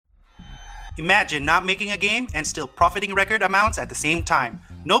Imagine not making a game and still profiting record amounts at the same time.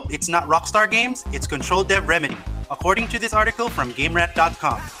 Nope, it's not Rockstar Games, it's Control Dev Remedy, according to this article from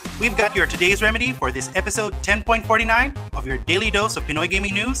GameRant.com. We've got your today's remedy for this episode 10.49 of your daily dose of Pinoy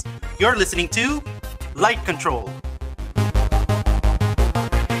gaming news. You're listening to Light Control.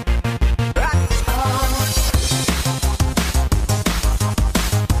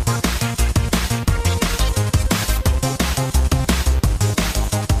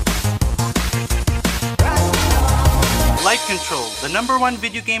 Light Control, the number one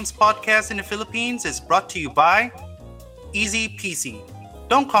video games podcast in the Philippines, is brought to you by Easy PC.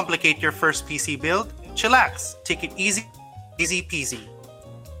 Don't complicate your first PC build. Chillax. Take it easy peasy.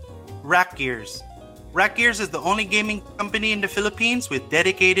 Rack Gears. Rack Gears is the only gaming company in the Philippines with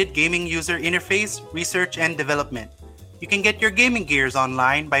dedicated gaming user interface, research, and development. You can get your gaming gears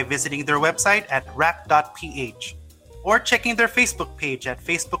online by visiting their website at rack.ph or checking their Facebook page at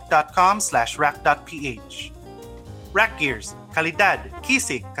facebook.com/rack.ph. Rack Gears, kalidad,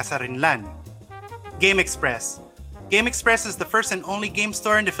 kisig, kasarinlan. Game Express. Game Express is the first and only game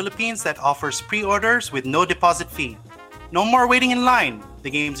store in the Philippines that offers pre-orders with no deposit fee. No more waiting in line. The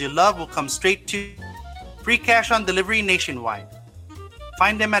games you love will come straight to you. Free cash on delivery nationwide.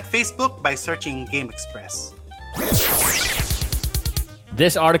 Find them at Facebook by searching Game Express.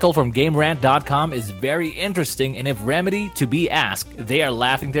 This article from GameRant.com is very interesting, and if Remedy to be asked, they are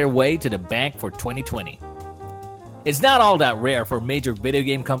laughing their way to the bank for 2020. It's not all that rare for major video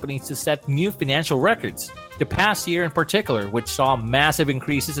game companies to set new financial records. The past year in particular, which saw massive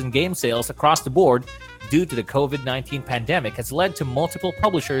increases in game sales across the board due to the COVID-19 pandemic, has led to multiple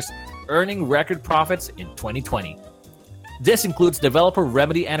publishers earning record profits in 2020. This includes developer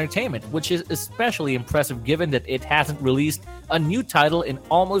Remedy Entertainment, which is especially impressive given that it hasn't released a new title in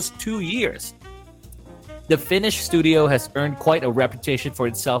almost 2 years. The Finnish studio has earned quite a reputation for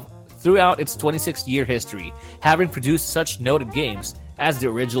itself throughout its 26-year history, having produced such noted games as the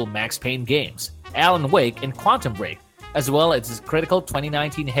original Max Payne games, Alan Wake, and Quantum Break, as well as its critical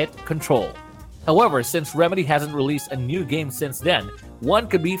 2019 hit Control. However, since Remedy hasn't released a new game since then, one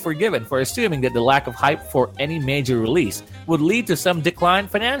could be forgiven for assuming that the lack of hype for any major release would lead to some decline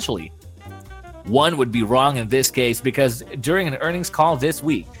financially. One would be wrong in this case because during an earnings call this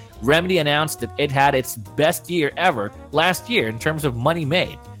week, Remedy announced that it had its best year ever last year in terms of money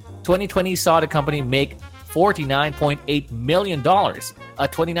made. 2020 saw the company make $49.8 million, a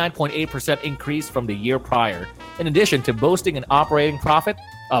 29.8% increase from the year prior, in addition to boasting an operating profit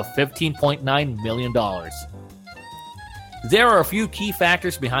of $15.9 million. There are a few key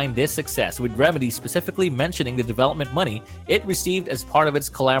factors behind this success, with Remedy specifically mentioning the development money it received as part of its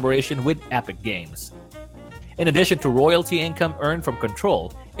collaboration with Epic Games. In addition to royalty income earned from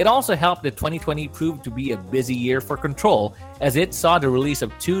Control, it also helped that 2020 proved to be a busy year for Control as it saw the release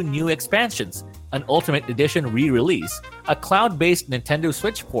of 2 new expansions, an Ultimate Edition re-release, a cloud-based Nintendo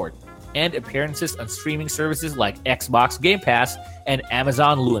Switch port, and appearances on streaming services like Xbox Game Pass and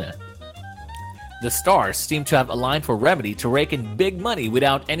Amazon Luna. The stars seem to have aligned for Remedy to rake in big money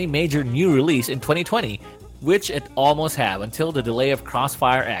without any major new release in 2020, which it almost have until the delay of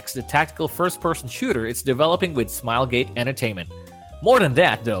Crossfire X, the tactical first-person shooter it's developing with Smilegate Entertainment. More than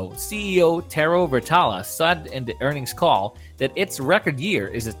that, though, CEO Tero Virtala said in the earnings call that its record year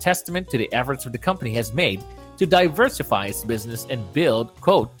is a testament to the efforts the company has made to diversify its business and build,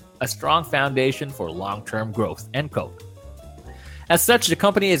 quote, a strong foundation for long-term growth, end quote. As such, the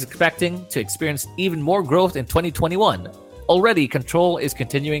company is expecting to experience even more growth in 2021. Already, Control is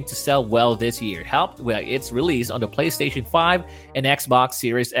continuing to sell well this year, helped by its release on the PlayStation 5 and Xbox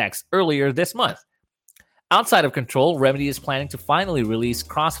Series X earlier this month. Outside of Control, Remedy is planning to finally release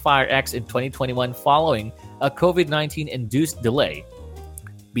Crossfire X in 2021 following a COVID-19-induced delay.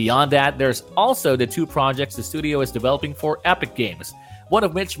 Beyond that, there's also the 2 projects the studio is developing for Epic Games, one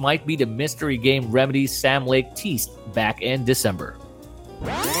of which might be the mystery game Remedy's Sam Lake teased back in December.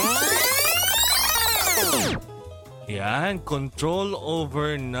 Yan, control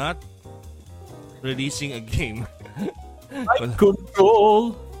over not releasing a game.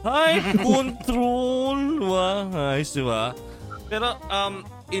 Control! Hi, control! Wow, ayos, diba? Pero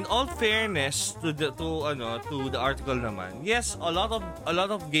in all fairness to the article naman, yes, a lot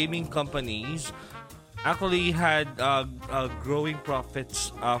of gaming companies actually had growing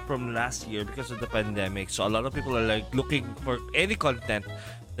profits from last year because of the pandemic. So a lot of people are like looking for any content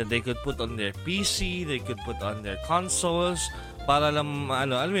that they could put on their PC, they could put on their consoles para lang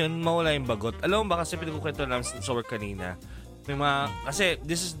alam mo yun, mawala yung bagot. Alam mo ba kasi pinagkukwento namin sa work kanina. May mga, kasi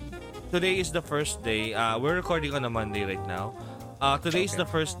today is the first day. We're recording on a Monday right now. Today's the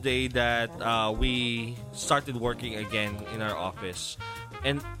first day that we started working again in our office.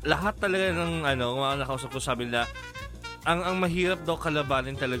 And lahat talaga ng mga nakausap ko sabi nila, ang mahirap daw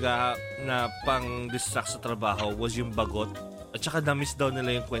kalabanin talaga na pang-distract sa trabaho was yung bagot. At saka na-miss daw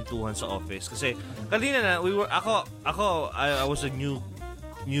nila yung kwentuhan sa office. Kasi kanina na, I was a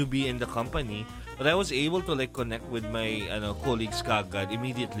newbie in the company, but I was able to like connect with my colleagues kagad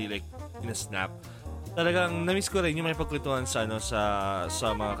immediately, like in a snap. Talagang na-miss ko rin yung may pagkwentuhan sa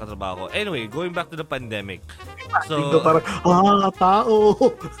mga katrabaho. Anyway, going back to the pandemic. So, parang, tao!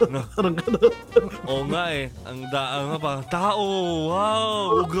 Parang gano'n. Oo nga eh. Ang parang, tao!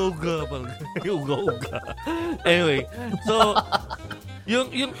 Wow! Uga-uga! Parang, uga-uga. Anyway, so,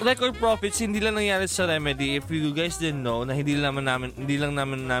 yung record profits, hindi lang nangyari sa Remedy. If you guys didn't know, na hindi lang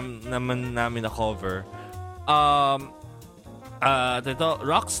namin na-cover,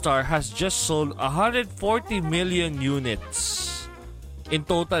 Rockstar has just sold 140 million units in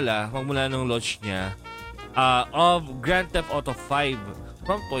total magmula nung launch niya of Grand Theft Auto 5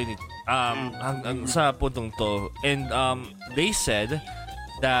 from 20 hanggang sa puntong to. And they said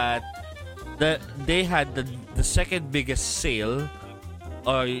that they had the second biggest sale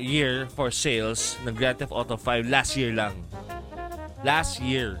or year for sales ng Grand Theft Auto 5 last year lang. Last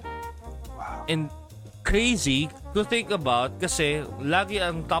year. Wow. And crazy to think about kasi lagi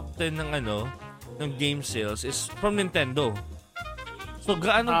ang top 10 ng game sales is from Nintendo. So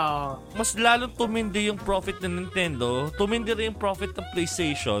mas lalong tumindi yung profit ng Nintendo, tumindi rin yung profit ng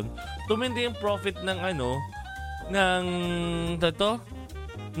PlayStation, tumindi yung profit ng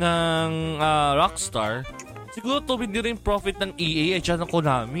Rockstar. Siguro tumindi rin yung profit ng EA at ng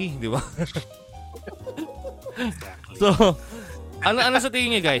Konami, di ba? So ano sa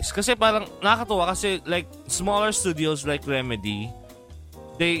tingin niyo guys? Kasi parang nakakatuwa kasi like smaller studios like Remedy,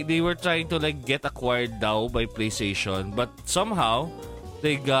 they were trying to like get acquired daw by PlayStation, but somehow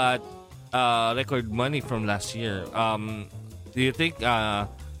they got record money from last year. Do you think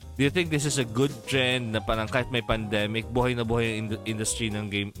this is a good trend na parang kahit may pandemic, buhay na buhay yung industry ng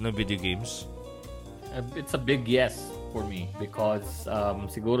video games? It's a big yes for me because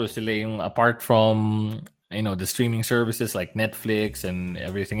siguro sila yung apart from the streaming services like Netflix and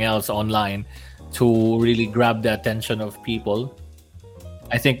everything else online to really grab the attention of people.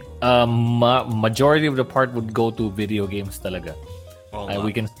 I think majority of the part would go to video games talaga.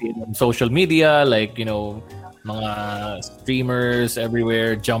 We can see it on social media, like mga streamers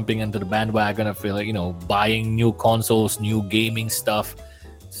everywhere jumping into the bandwagon of buying new consoles, new gaming stuff.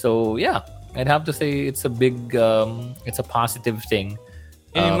 So yeah, I'd have to say it's a positive thing.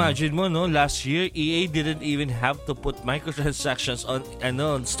 And imagine mo, last year, EA didn't even have to put microtransactions on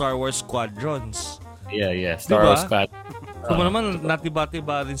Star Wars Squadrons. Yeah, Star Wars Squadrons. So naman,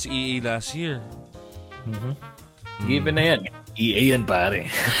 natiba-tiba rin si EA last year. Given na yan. EA yan, pare.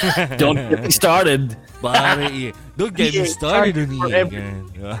 Don't get me started. Pare, EA. Don't get me started on EA.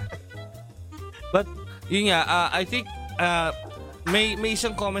 But, yun nga, I think, may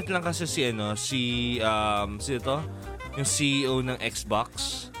isang comment lang kasi sino to? Yung CEO ng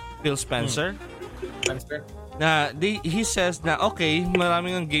Xbox, Phil Spencer. He says na okay,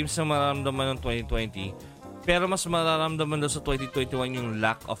 maraming ang games na mararamdaman ng 2020, pero mas mararamdaman daw sa 2021 yung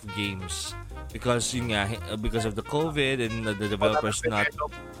lack of games because of the COVID and the developers not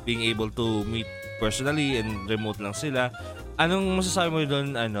being able to meet personally and remote lang sila. Anong masasabi mo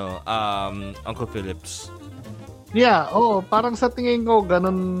doon Uncle Phillips? Yeah, parang sa tingin ko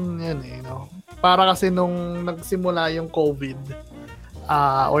ganun yan Para kasi nung nagsimula yung COVID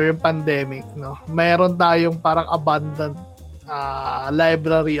or yung pandemic, mayroon tayong parang abundant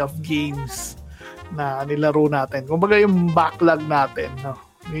library of games na nilaro natin. Kumbaga yung backlog natin,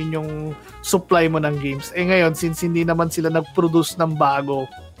 yun yung supply mo ng games. Ngayon, since hindi naman sila nag-produce ng bago,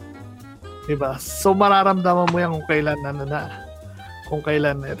 diba? So mararamdaman mo yan kung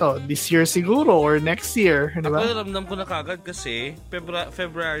kailan ito, this year siguro or next year, di ba? Ako ramdam ko na kagad kasi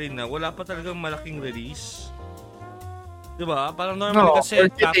February na, wala pa talagang malaking release. Di ba? Parang normally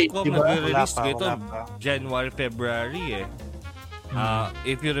kasi Capcom nag-release dito January, February eh.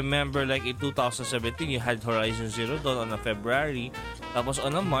 If you remember like in 2017, you had Horizon Zero Dawn on a February. Tapos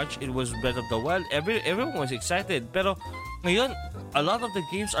on a March, it was Breath of the Wild. Everyone was excited. Pero ngayon, a lot of the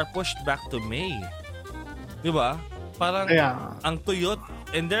games are pushed back to May. Di ba? Parang ang tuyot,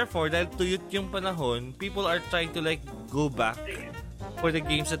 and therefore dahil tuyot yung panahon, people are trying to like go back for the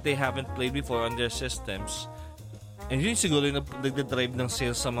games that they haven't played before on their systems. And yun siguro yung nagdadrive ng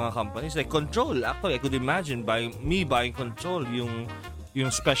sales sa mga companies. Like Control, actually I could imagine buying Control, yung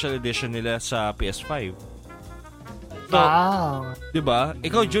special edition nila sa PS5. So, wow. diba?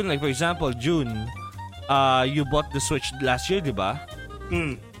 Ikaw June, like for example, June, you bought the Switch last year, di ba?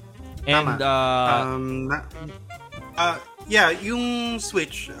 Mm. And yeah, yung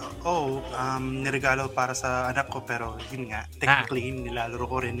Switch, niregalo para sa anak ko, pero yun nga, technically nilalaro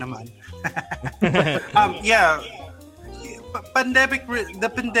ko rin naman. Yeah,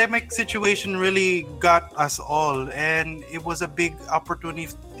 the pandemic situation really got us all, and it was a big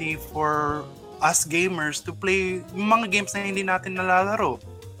opportunity for us gamers to play mga games na hindi natin nalalaro.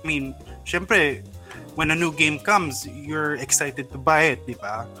 I mean, syempre, when a new game comes, you're excited to buy it, di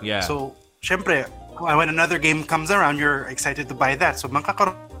ba? Yeah. So, syempre, when another game comes around, you're excited to buy that. So,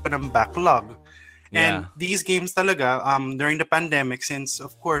 magkakaroon ka ng backlog. And these games talaga, during the pandemic, since,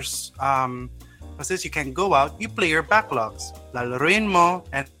 of course, since you can't go out, you play your backlogs. Lalaruin mo,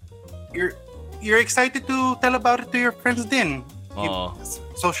 and you're excited to tell about it to your friends din.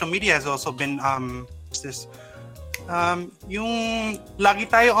 Social media has also been, yung lagi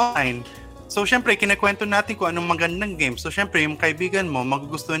tayo online. So, syempre, kinakwento natin kung anong magandang game. So, syempre, yung kaibigan mo,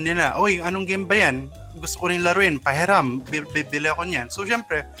 magugustuhan nila, oy, anong game ba yan? Gusto ko rin laruin, pahiram, bibili ako niyan. So,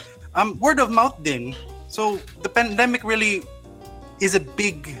 syempre, word of mouth din. So, the pandemic really is a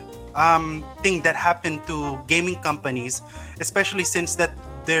big thing that happened to gaming companies, especially since that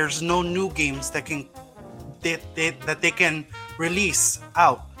there's no new games that they can release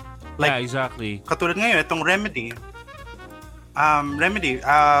out. Like, yeah, exactly. Katulad ngayon, itong Remedy,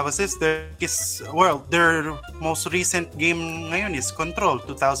 their most recent game ngayon is Control,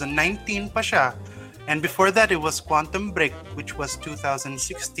 2019 pa siya. And before that, it was Quantum Break, which was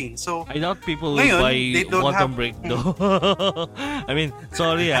 2016. So I doubt people will ngayon, buy Quantum have... Break though. I mean,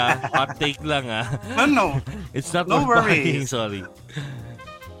 sorry hot take lang No. It's not no worth worries. buying, sorry.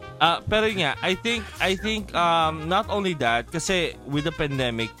 Pero nga, I think not only that, kasi with the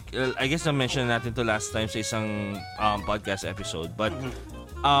pandemic, I guess na-mention natin to last time sa isang podcast episode, but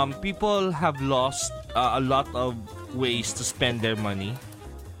people have lost a lot of ways to spend their money.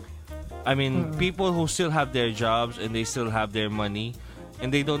 I mean, people who still have their jobs and they still have their money and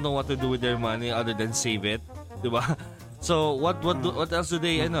they don't know what to do with their money other than save it, diba? So what else do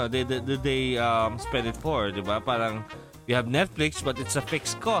they spend it for, diba? Parang you have Netflix, but it's a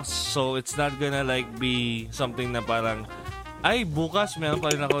fixed cost, so it's not gonna like be something na parang ay bukas meron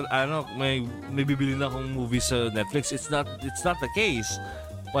pa rin ako may bibili na akong movie sa Netflix. It's not the case.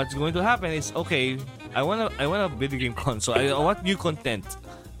 What's going to happen is, okay, I want a video game console. I want new content.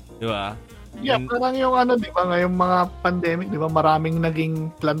 Diba? Yeah, parang yung diba, ngayong mga pandemic, diba, maraming naging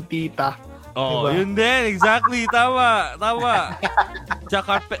plantita. Oh, diba? Yun din, exactly, tama.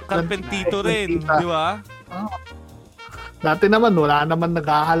 Tsaka carpentito rin, di ba? Dati naman, wala naman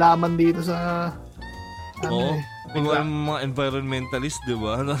naghahalaman dito sa mga environmentalist, di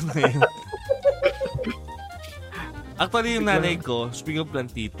ba? Actually, yung nanay ko, speaking of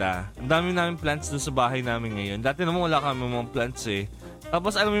plantita, ang dami namin plants doon sa bahay namin ngayon. Dati naman wala kami mga plants eh.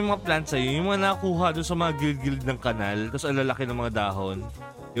 Tapos alam mo yung mga plants ay yung mga nakuha doon sa mga gilid-gilid ng kanal, tapos ang lalaki ng mga dahon.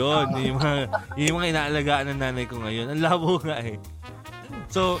 Yun, yung mga inaalagaan ng nanay ko ngayon. Ang labo nga eh.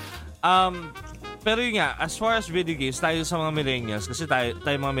 So, pero yun nga, as far as video games, tayo sa mga millennials, kasi tayo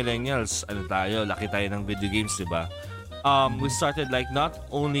mga millennials, laki tayo ng video games, diba? We started like not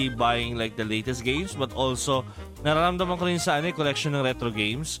only buying like the latest games, but also nararamdaman ko rin sa collection ng retro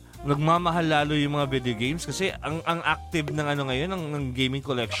games. Nagmamahal lalo yung mga video games kasi ang active ng ngayon ng gaming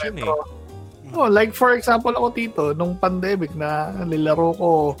collection retro. Like for example ako dito nung pandemic na nilaro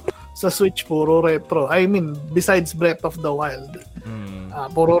ko sa Switch puro retro. I mean besides Breath of the Wild.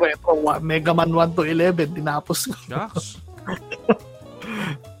 Puro retro. Mega Man 1 to 11 tinapos ko. Yes.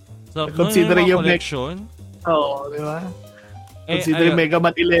 So considering yung collection. Di ba? Considering Mega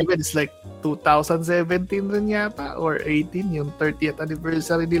Man 11 is like 2017 rin yata or 18 yung 30th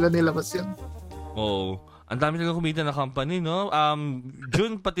anniversary nila nilabas yun. Ang dami nilang kumita na company, no?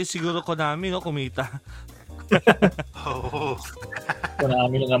 June pati siguro Konami, no, kumita.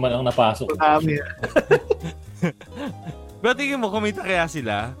 Konami na naman ang napasok. Konami. Pero tingin mo kumita kaya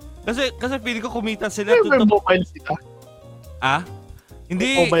sila? Kasi feeling ko kumita sila. May mobile sila.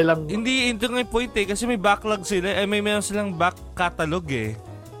 Hindi ito nga yung point eh. Kasi may backlog sila. May meron silang back catalog eh.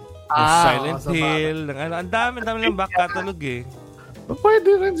 Silent Hill. Ang dami lang back catalog eh.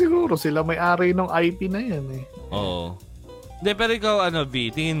 Pwede rin siguro. Sila may-ari ng IP na yan eh. Oo. Hindi, pero ikaw,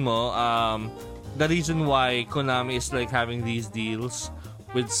 B, tingin mo, the reason why Konami is like having these deals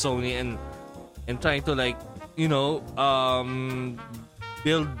with Sony and trying to like,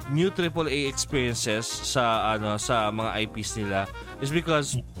 build new AAA experiences sa mga IPs nila is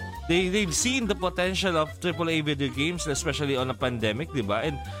because they've seen the potential of AAA video games, especially on a pandemic, diba?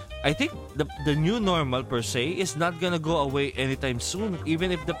 And I think the new normal per se is not gonna go away anytime soon, even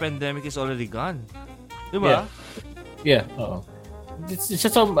if the pandemic is already gone. Diba? Yeah. It's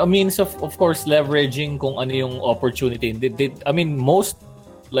just a means of course, leveraging kung ano yung opportunity. I mean, most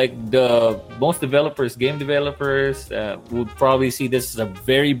developers, game developers, would probably see this as a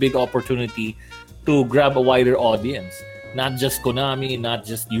very big opportunity to grab a wider audience. Not just Konami, not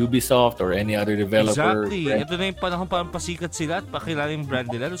just Ubisoft or any other developer. Exactly. Ito na yung panahon para pasikat sila at pakilala yung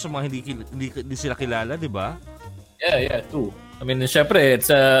brand nila sa mga hindi sila kilala, di ba? Yeah, true. I mean, syempre, it's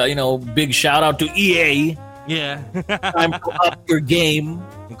a, big shout out to EA. Yeah. Time to up your game.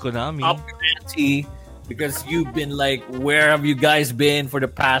 Yung Konami. Up your ante. Because you've been like, where have you guys been for the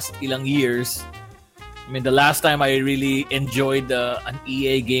past ilang years? I mean, the last time I really enjoyed an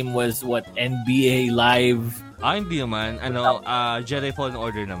EA game was NBA Live. Hindi naman. Jedi Fallen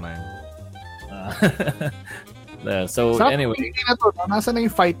Order naman. So anyway. Na to, nasa na yung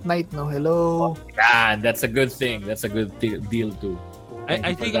Fight Night, no? Hello. Yeah, that's a good thing. That's a good deal too.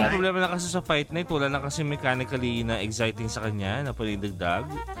 I think yung problema na kasi sa Fight Night, wala na kasi mechanically na exciting sa kanya na palidagdag.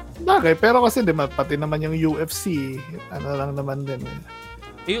 Bagay, pero kasi pati naman yung UFC, ano lang naman din.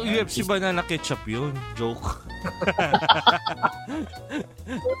 Yung UFC ba na ketchup yun? Joke.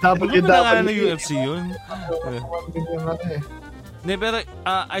 WWE. Ano na UFC yun? Pero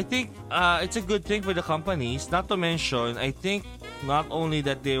I think it's a good thing for the companies. Not to mention, I think not only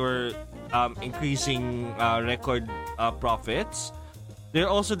that they were increasing record profits, they're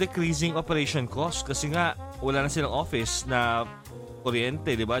also decreasing operation costs kasi nga wala na silang office na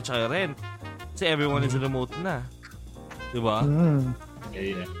kuryente, di ba? Tsaka rent. Kasi everyone is remote na. Di ba?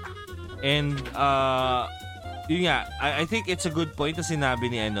 Yeah. And yun nga, I think it's a good point na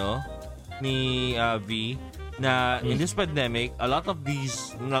sinabi ni V na in this pandemic, a lot of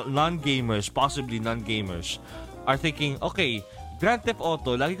these non-gamers, possibly non-gamers, are thinking, okay, Grand Theft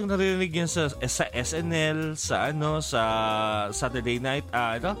Auto, lagi kong narinig yan sa SNL, sa Saturday Night,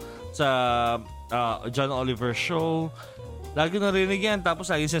 sa John Oliver Show. Lagi kong narinig yan.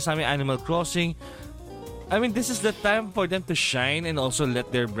 Tapos lagi sinasabi Animal Crossing. I mean, this is the time for them to shine and also let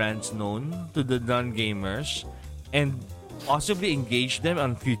their brands known to the non-gamers and possibly engage them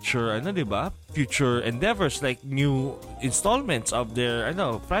on future, diba? Future endeavors like new installments of their,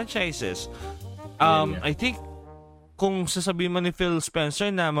 franchises. I think kung sasabihin man ni Phil Spencer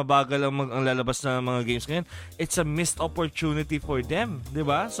na mabagal ang lalabas na mga games ngayon, it's a missed opportunity for them,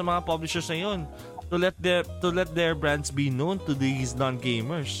 diba? Sa mga publishers na yun, to let their brands be known to these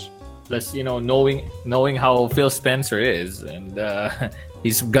non-gamers. Plus, knowing how Phil Spencer is, and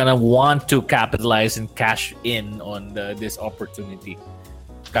he's gonna want to capitalize and cash in on this opportunity.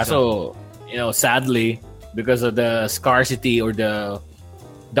 Kaso, sadly, because of the scarcity or the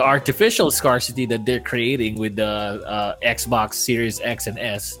artificial scarcity that they're creating with the Xbox Series X and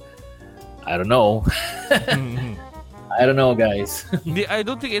S, I don't know. I don't know, guys. I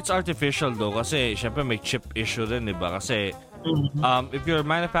don't think it's artificial though, kasi syempre may chip issue rin, diba? Kasi if you're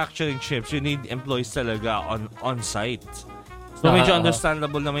manufacturing chips, you need employees talaga on site. So medyo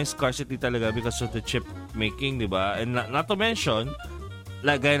understandable naman yung scarcity talaga because of the chip making, diba? And not to mention,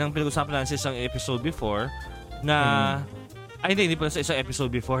 gaya ng pinag-usapan natin sa isang episode before, na hindi pala sa isang episode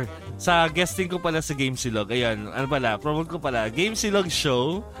before. Sa guesting ko pala sa Gamesilog. Ayan, promote ko pala. Gamesilog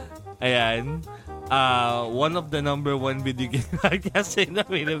Show. Ayan. One of the number one video game podcast in the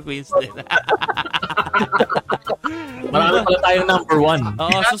Philippines din. Marami pala tayong number one.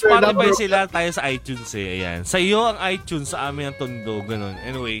 Oo, so Spotify sila, tayo sa iTunes Ayan. Sa iyo ang iTunes, sa amin ang Tondo. Ganun.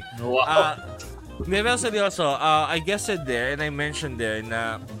 Anyway. Pero seryoso, I guessed there and I mentioned there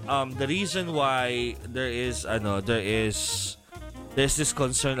na the reason why there's this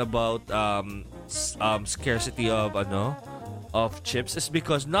concern about scarcity of chips is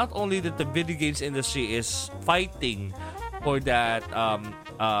because not only that the video games industry is fighting for that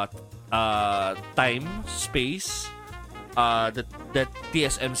time space that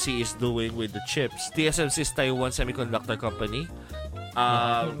TSMC is doing with the chips. TSMC is Taiwan Semiconductor Company.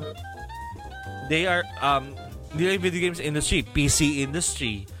 They are the video games industry, PC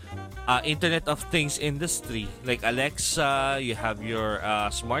industry, Internet of Things industry, like Alexa. You have your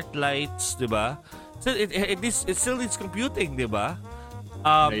smart lights, diba? So it still needs computing, diba?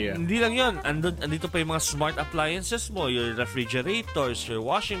 Hindi lang yun. Andito pa yung mga smart appliances mo, your refrigerators, your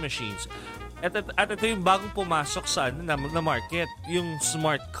washing machines. At ito yung bagong pumasok sa na market, yung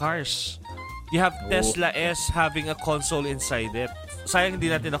smart cars. You have Tesla S having a console inside it. Sayang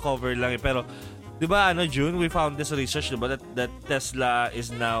hindi natin na-cover lang pero di ba June, we found this research, diba, that Tesla is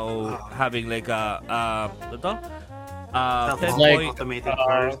now having like automated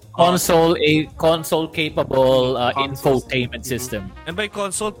cars. console capable infotainment system. And by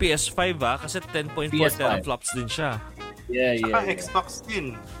console, PS5 kasi 10.4 teraflops din siya. Yeah. Xbox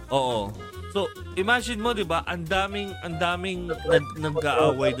din. Oo. So, imagine mo, di ba, ang daming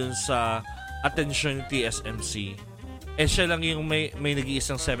nag-aaway dun sa attention ng TSMC. Eh, siya lang yung may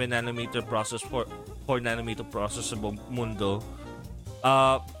nag-iisang 7nm process, 4nm process sa buong mundo.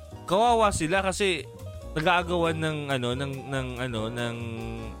 Kawawa sila kasi nag-aagawan ng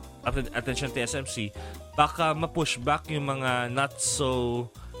attention TSMC. Baka ma-push back yung mga not so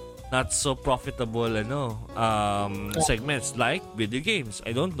profitable segments like video games.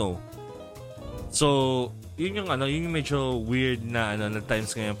 I don't know. So, yun yung medyo weird na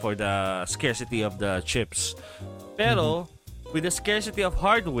times ngayon for the scarcity of the chips. Pero with the scarcity of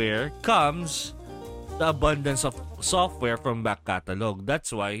hardware comes the abundance of software from back catalog.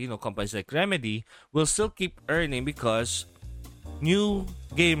 That's why, companies like Remedy will still keep earning because new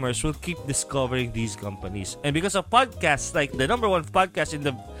gamers will keep discovering these companies. And because of podcasts like the number one podcast in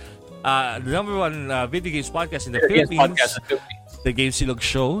the number one video games podcast in the Philippines, the Game Silog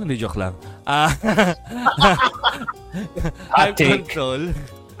Show, hindi joke lang. Hype Control.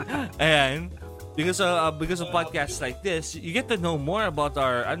 Ayan. Because of podcasts like this, you get to know more about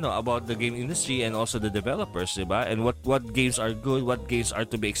about the game industry and also the developers, diba? And what games are good, what games are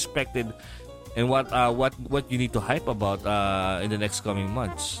to be expected, and what you need to hype about in the next coming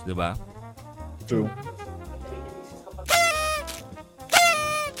months, diba? True.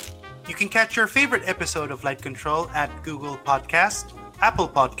 You can catch your favorite episode of Light Control at Google Podcast, Apple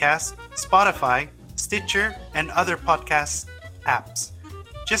Podcast, Spotify, Stitcher, and other podcast apps.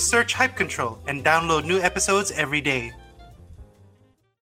 Just search Hype Control and download new episodes every day.